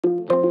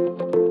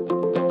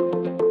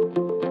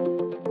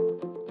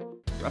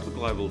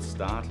Global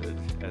started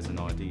as an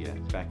idea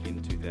back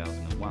in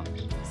 2001.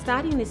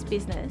 Starting this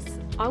business,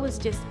 I was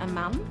just a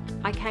mum.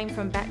 I came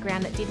from a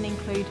background that didn't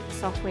include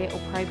software or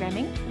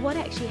programming. What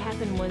actually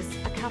happened was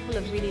a couple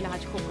of really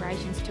large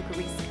corporations took a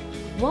risk.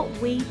 What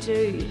we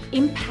do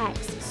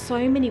impacts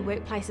so many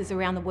workplaces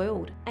around the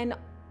world, and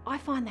I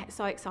find that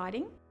so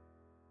exciting.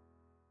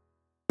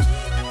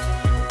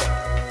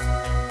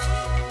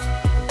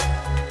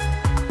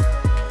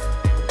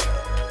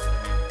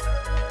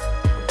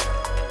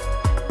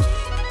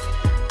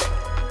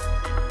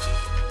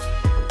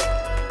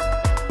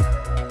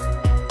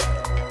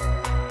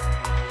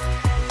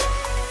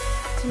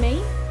 To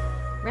me,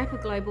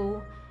 Rapid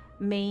Global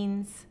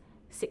means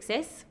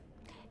success,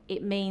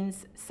 it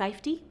means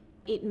safety,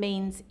 it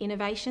means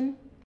innovation.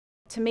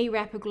 To me,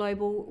 Rapid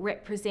Global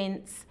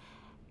represents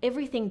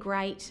everything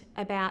great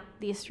about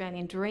the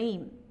Australian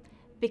dream,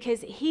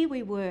 because here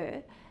we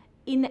were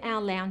in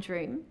our lounge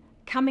room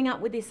coming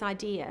up with this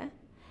idea,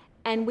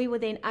 and we were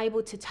then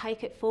able to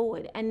take it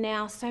forward, and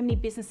now so many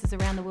businesses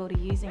around the world are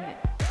using it.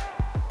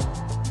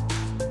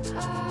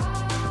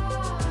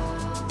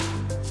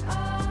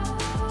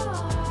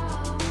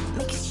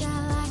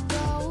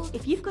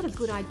 If you've got a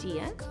good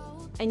idea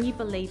and you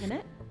believe in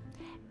it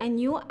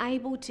and you're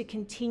able to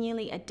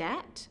continually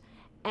adapt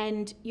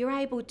and you're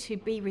able to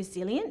be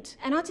resilient,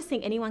 and I just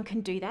think anyone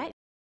can do that.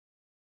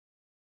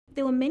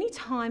 There were many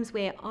times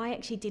where I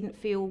actually didn't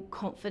feel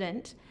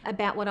confident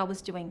about what I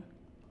was doing.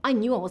 I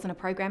knew I wasn't a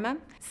programmer.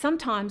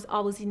 Sometimes I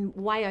was in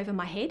way over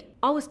my head.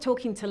 I was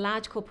talking to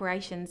large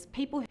corporations,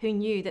 people who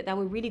knew that they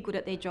were really good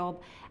at their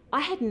job. I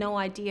had no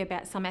idea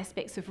about some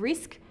aspects of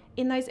risk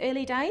in those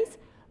early days,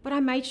 but I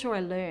made sure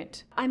I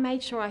learnt. I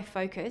made sure I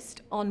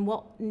focused on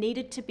what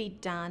needed to be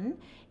done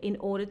in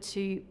order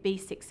to be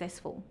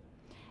successful.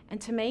 And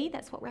to me,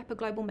 that's what Rapid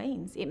Global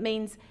means. It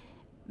means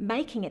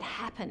making it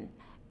happen,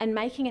 and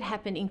making it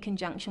happen in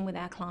conjunction with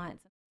our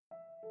clients.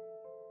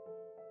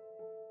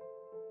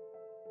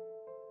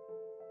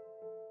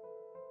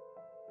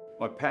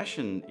 My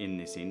passion in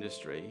this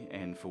industry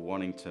and for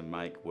wanting to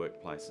make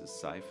workplaces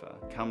safer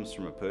comes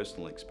from a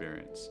personal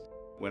experience.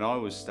 When I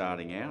was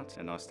starting out,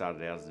 and I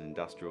started out as an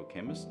industrial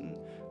chemist and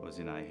was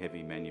in a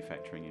heavy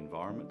manufacturing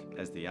environment.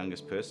 As the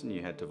youngest person,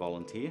 you had to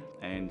volunteer,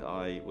 and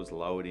I was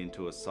lowered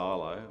into a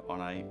silo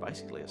on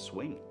basically a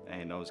swing,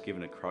 and I was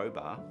given a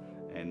crowbar,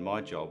 and my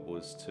job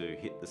was to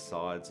hit the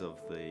sides of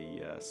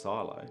the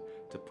silo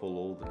to pull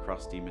all the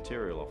crusty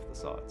material off the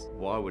sides.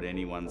 Why would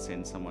anyone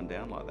send someone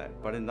down like that?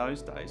 But in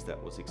those days,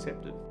 that was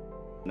accepted.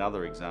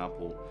 Another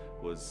example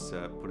was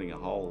putting a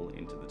hole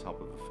into the top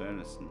of a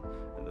furnace,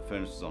 and the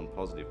furnace was on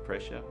positive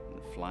pressure and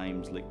the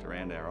flames licked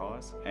around our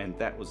eyes, and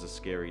that was a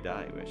scary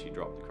day. We actually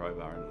dropped the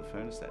crowbar into the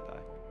furnace that day.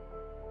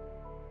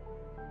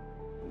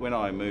 When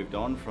I moved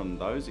on from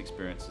those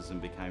experiences and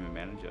became a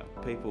manager,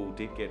 people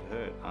did get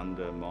hurt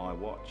under my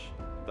watch.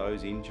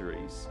 Those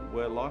injuries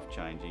were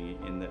life-changing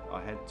in that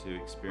I had to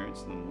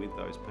experience them with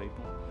those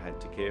people. I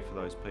had to care for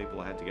those people.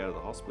 I had to go to the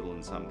hospital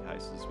in some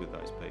cases with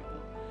those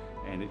people.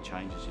 And it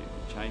changes you.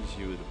 It changes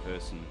you as a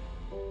person.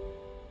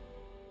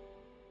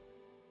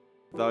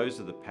 Those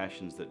are the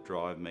passions that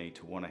drive me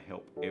to want to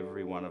help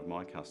every one of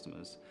my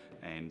customers,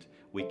 and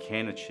we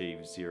can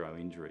achieve zero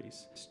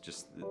injuries. It's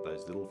just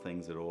those little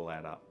things that all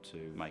add up to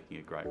making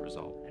a great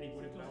result.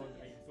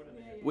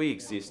 We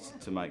exist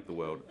to make the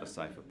world a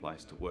safer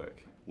place to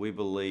work. We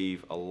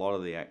believe a lot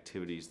of the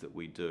activities that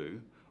we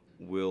do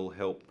will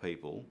help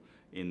people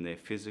in their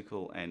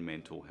physical and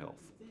mental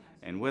health.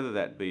 And whether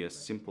that be a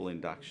simple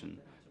induction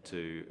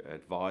to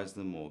advise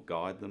them or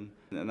guide them.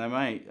 And they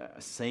may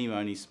seem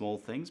only small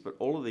things, but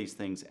all of these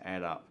things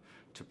add up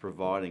to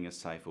providing a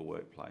safer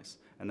workplace.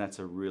 And that's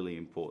a really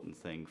important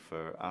thing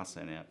for us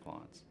and our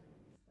clients.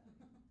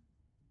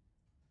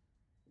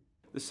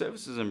 The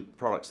services and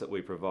products that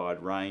we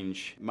provide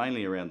range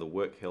mainly around the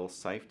work health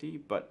safety,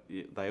 but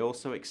they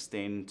also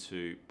extend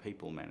to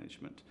people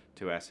management,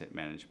 to asset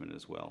management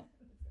as well.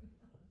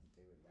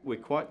 We're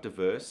quite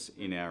diverse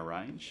in our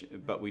range,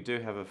 but we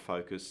do have a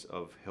focus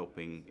of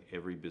helping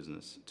every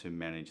business to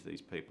manage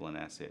these people and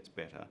assets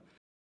better.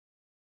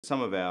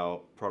 Some of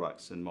our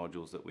products and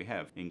modules that we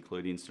have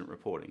include instant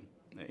reporting.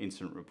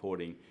 Instant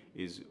reporting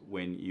is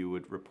when you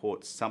would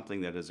report something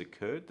that has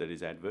occurred that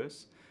is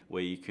adverse,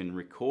 where you can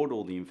record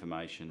all the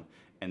information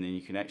and then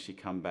you can actually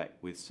come back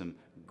with some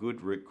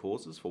good root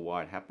causes for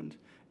why it happened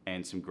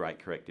and some great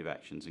corrective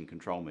actions and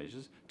control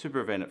measures to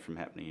prevent it from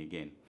happening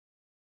again.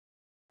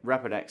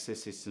 Rapid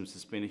access systems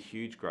has been a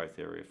huge growth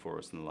area for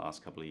us in the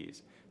last couple of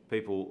years.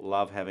 People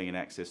love having an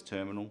access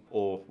terminal,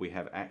 or we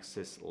have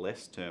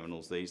access-less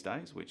terminals these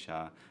days, which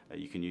are,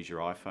 you can use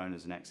your iPhone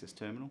as an access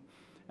terminal.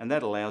 And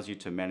that allows you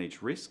to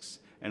manage risks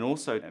and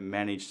also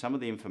manage some of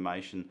the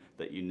information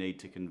that you need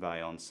to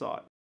convey on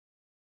site.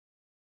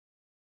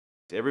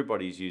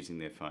 Everybody's using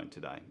their phone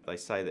today. They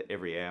say that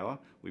every hour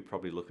we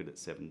probably look at it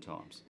 7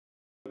 times.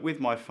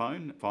 With my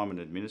phone, if I'm an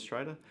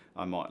administrator,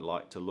 I might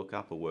like to look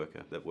up a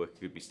worker. That worker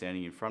could be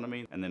standing in front of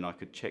me, and then I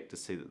could check to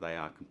see that they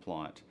are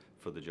compliant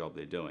for the job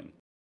they're doing.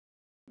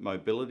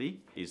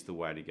 Mobility is the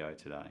way to go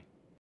today.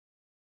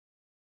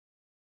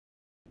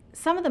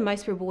 Some of the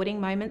most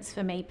rewarding moments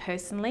for me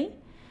personally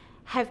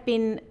have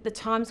been the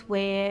times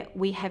where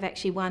we have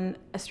actually won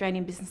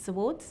Australian Business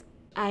Awards,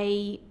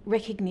 a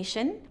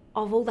recognition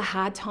of all the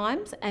hard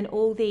times and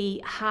all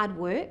the hard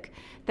work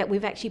that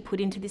we've actually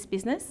put into this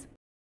business.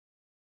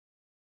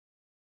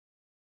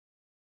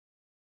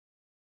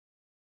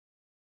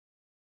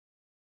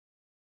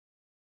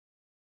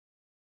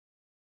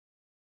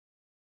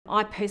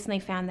 I personally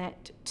found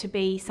that to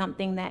be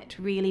something that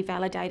really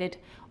validated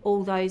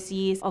all those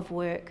years of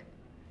work.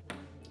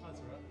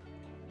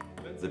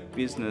 The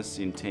business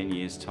in 10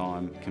 years'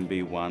 time can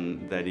be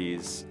one that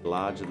is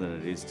larger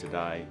than it is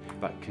today,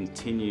 but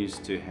continues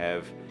to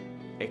have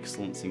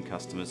excellence in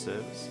customer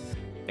service,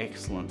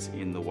 excellence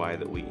in the way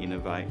that we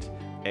innovate,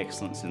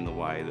 excellence in the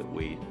way that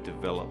we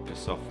develop the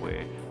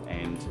software,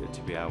 and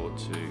to be able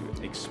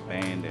to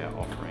expand our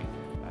offering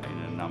in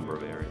a number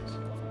of areas.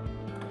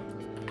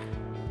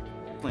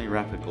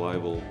 Rapid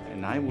Global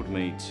enabled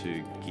me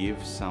to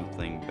give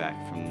something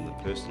back from the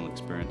personal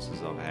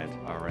experiences I've had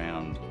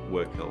around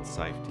work health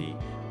safety,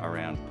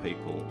 around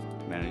people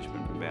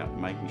management, about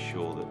making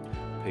sure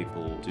that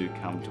people do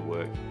come to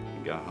work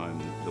and go home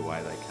the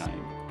way they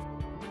came.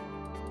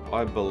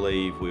 I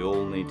believe we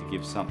all need to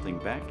give something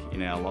back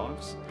in our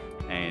lives,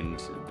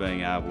 and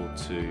being able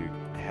to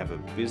have a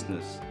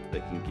business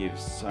that can give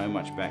so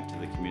much back to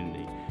the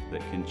community,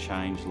 that can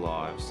change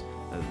lives,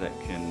 that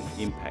can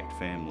impact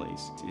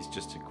families, is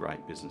just a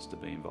great business to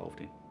be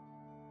involved in.